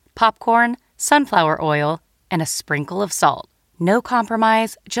ingredients: popcorn, sunflower oil, and a sprinkle of salt. No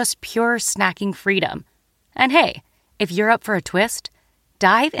compromise, just pure snacking freedom. And hey, if you're up for a twist,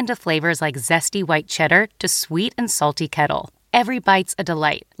 dive into flavors like zesty white cheddar to sweet and salty kettle. Every bite's a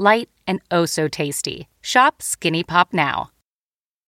delight, light and oh so tasty. Shop Skinny Pop now.